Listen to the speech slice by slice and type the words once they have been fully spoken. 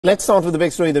Let's start with the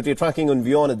big story that we're tracking on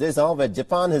WION at this hour, where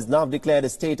Japan has now declared a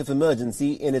state of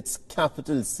emergency in its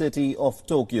capital city of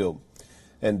Tokyo.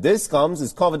 And this comes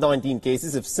as COVID-19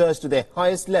 cases have surged to their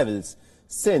highest levels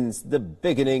since the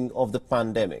beginning of the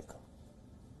pandemic.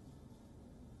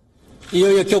 い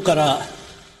よいよ今日から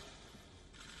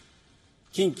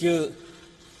緊急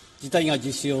事態が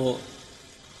実施を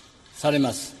され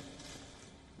ます。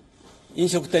飲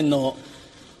食店の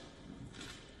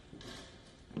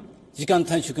時間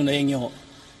短縮の営業、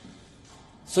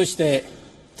そして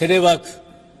テレワーク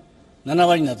7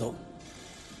割など、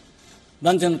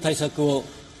万全の対策を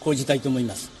講じたいと思い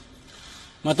ます。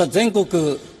また全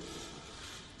国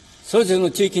それぞれの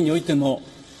地域においても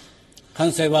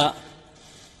感染は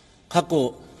過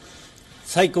去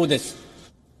最高です。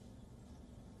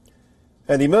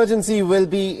And the emergency will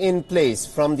be in place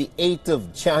from the 8th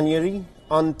of January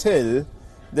until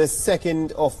the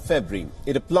 2nd of February.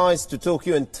 It applies to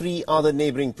Tokyo and 3 other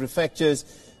neighbouring prefectures.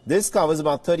 This covers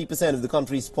about 30% of the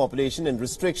country's population, and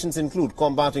restrictions include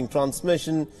combating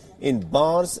transmission in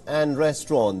bars and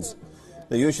restaurants.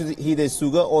 The PM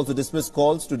Suga also dismissed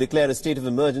calls to declare a state of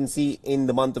emergency in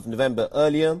the month of November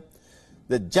earlier.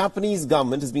 The Japanese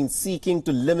government has been seeking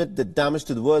to limit the damage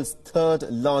to the world's 3rd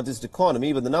largest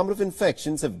economy, but the number of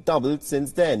infections have doubled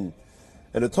since then.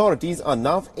 And authorities are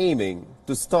now aiming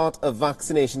to start a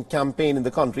vaccination campaign in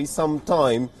the country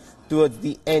sometime towards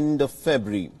the end of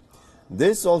February.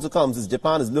 This also comes as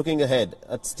Japan is looking ahead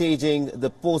at staging the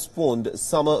postponed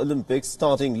Summer Olympics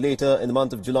starting later in the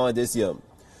month of July this year.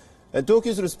 And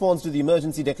Tokyo's response to the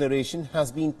emergency declaration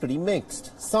has been pretty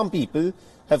mixed. Some people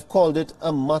have called it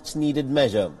a much-needed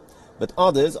measure, but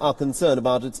others are concerned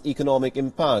about its economic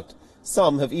impact.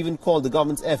 Some have even called the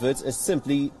government's efforts as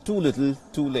simply too little,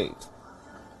 too late.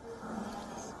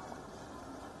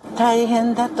 大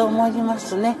変だと思いま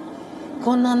すね。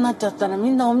こんなになっちゃったらみ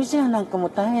んなお店やなんかも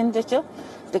大変でしょ。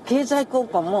で経済効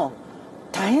果も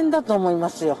大変だと思いま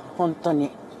すよ。本当に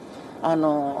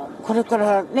これか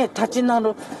らね立ち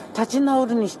直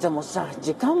るにしてもさ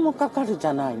時間もかかるじ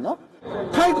ゃないの。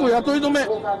解雇雇い止め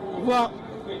は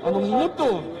もっ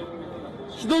と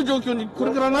ひどい状況にこ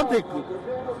れからなっていく。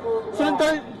それに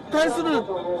対する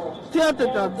手当って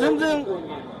は全然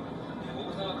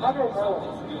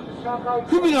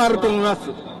不備があると思いま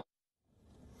す。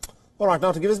All right,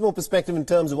 now to give us more perspective in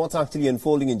terms of what's actually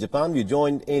unfolding in Japan, we're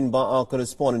joined in by our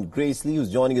correspondent Grace Lee, who's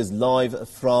joining us live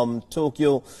from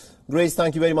Tokyo. Grace,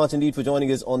 thank you very much indeed for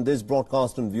joining us on this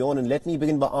broadcast on WION. And let me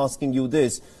begin by asking you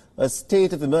this. A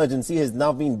state of emergency has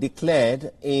now been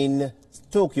declared in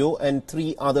Tokyo and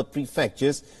 3 other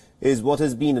prefectures is what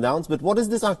has been announced. But what does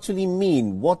this actually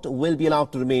mean? What will be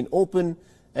allowed to remain open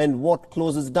and what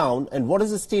closes down? And what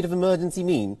does a state of emergency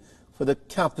mean for the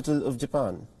capital of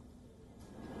Japan?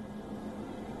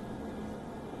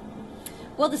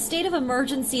 Well, the state of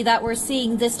emergency that we're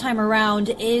seeing this time around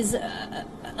is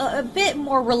a bit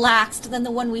more relaxed than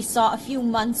the one we saw a few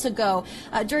months ago.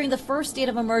 During the first state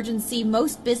of emergency,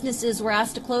 most businesses were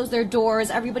asked to close their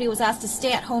doors. Everybody was asked to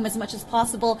stay at home as much as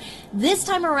possible. This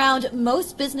time around,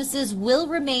 most businesses will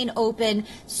remain open.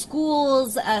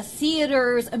 Schools,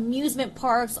 theaters, amusement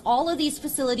parks, all of these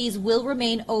facilities will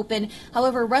remain open.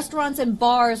 However, restaurants and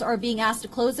bars are being asked to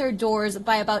close their doors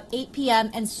by about 8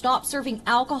 p.m. and stop serving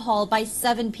alcohol by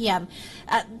 7 p.m.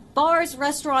 At bars,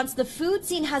 restaurants, the food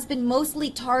scene has been mostly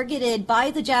targeted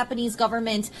by the Japanese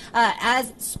government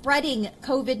as spreading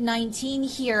COVID-19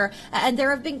 here. And there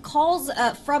have been calls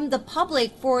from the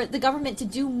public for the government to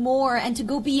do more and to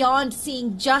go beyond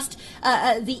seeing just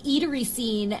the eatery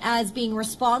scene as being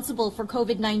responsible for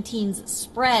COVID-19's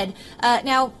spread.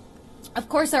 Now, of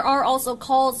course, there are also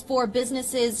calls for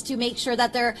businesses to make sure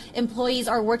that their employees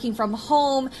are working from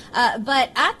home.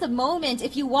 But at the moment,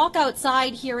 if you walk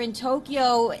outside here in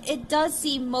Tokyo, it does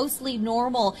seem mostly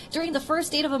normal. During the first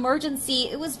state of emergency,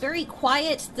 it was very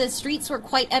quiet. The streets were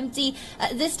quite empty.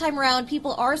 This time around,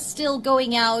 people are still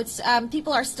going out.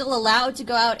 People are still allowed to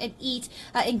go out and eat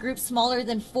in groups smaller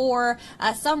than 4.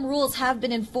 Some rules have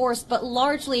been enforced, but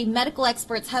largely medical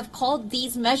experts have called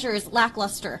these measures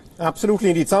lackluster. Absolutely,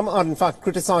 indeed. Some are in fact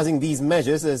criticizing these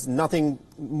measures as nothing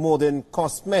more than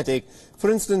cosmetic.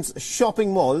 For instance,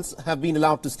 shopping malls have been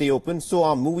allowed to stay open, so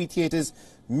are movie theaters,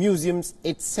 museums,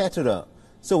 etc.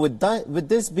 So with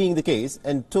this being the case,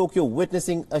 and Tokyo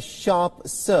witnessing a sharp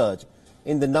surge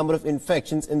in the number of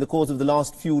infections in the course of the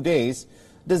last few days,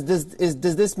 does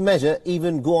this measure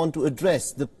even go on to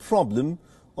address the problem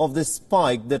of this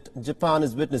spike that Japan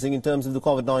is witnessing in terms of the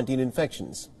COVID-19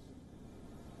 infections?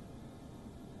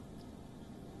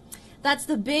 That's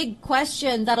the big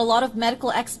question that a lot of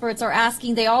medical experts are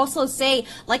asking. They also say,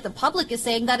 like the public is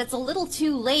saying, that it's a little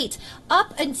too late.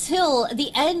 Up until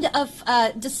the end of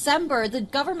December, the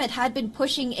government had been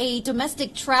pushing a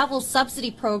domestic travel subsidy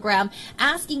program,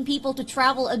 asking people to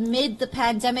travel amid the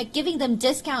pandemic, giving them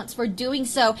discounts for doing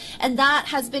so. And that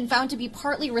has been found to be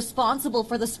partly responsible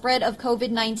for the spread of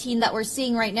COVID-19 that we're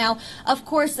seeing right now. Of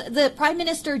course, the Prime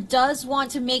Minister does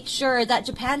want to make sure that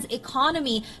Japan's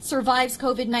economy survives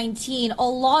COVID-19. A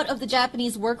lot of the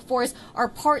Japanese workforce are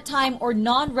part-time or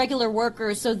non-regular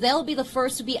workers, so they'll be the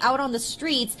first to be out on the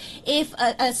streets if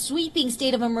a sweeping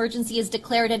state of emergency is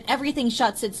declared and everything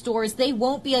shuts its doors. They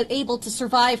won't be able to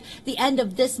survive the end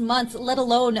of this month, let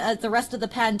alone the rest of the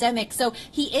pandemic. So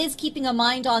he is keeping a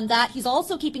mind on that. He's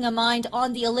also keeping a mind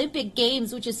on the Olympic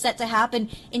Games, which is set to happen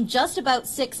in just about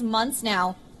 6 months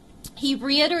now. He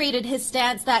reiterated his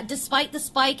stance that despite the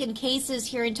spike in cases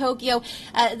here in Tokyo,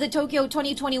 the Tokyo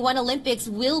 2021 Olympics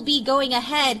will be going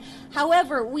ahead.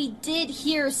 However, we did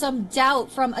hear some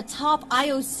doubt from a top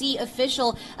IOC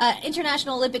official,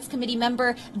 International Olympics Committee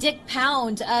member Dick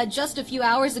Pound, just a few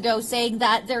hours ago, saying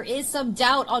that there is some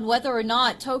doubt on whether or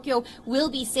not Tokyo will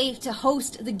be safe to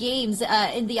host the Games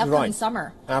in the upcoming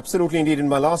summer. Absolutely, indeed. And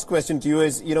my last question to you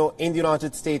is, in the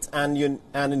United States and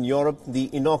in Europe, the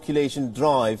inoculation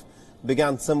drive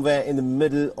began somewhere in the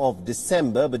middle of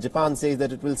December, but Japan says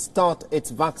that it will start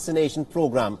its vaccination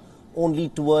program only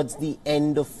towards the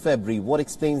end of February. What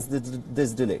explains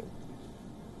this delay?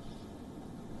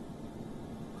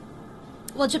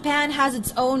 Well, Japan has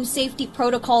its own safety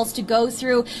protocols to go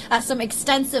through, some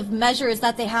extensive measures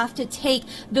that they have to take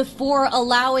before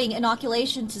allowing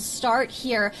inoculation to start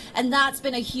here. And that's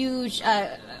been a huge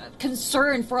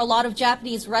concern for a lot of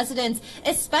Japanese residents,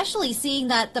 especially seeing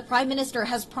that the Prime Minister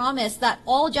has promised that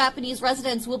all Japanese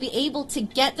residents will be able to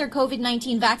get their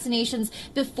COVID-19 vaccinations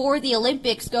before the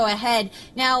Olympics go ahead.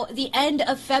 Now, the end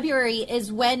of February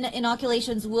is when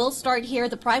inoculations will start here.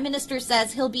 The Prime Minister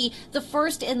says he'll be the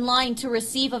first in line to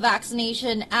receive a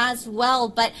vaccination as well.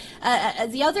 But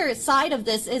the other side of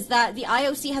this is that the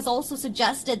IOC has also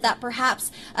suggested that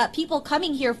perhaps people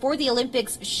coming here for the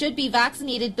Olympics should be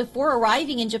vaccinated before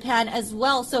arriving in Japan as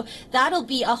well. So that'll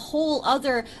be a whole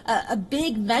other a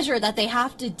big measure that they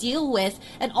have to deal with.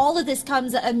 And all of this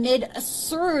comes amid a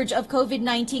surge of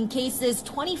COVID-19 cases,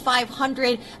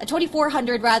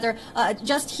 2,400 rather,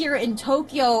 just here in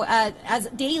Tokyo, as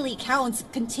daily counts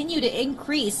continue to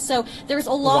increase. So there's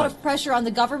a lot of pressure on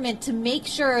the government to make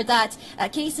sure that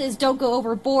cases don't go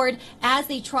overboard as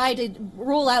they try to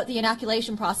roll out the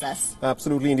inoculation process.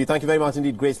 Absolutely, indeed. Thank you very much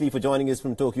indeed, Grace Lee, for joining us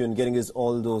from Tokyo and getting us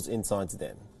all those insights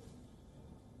then.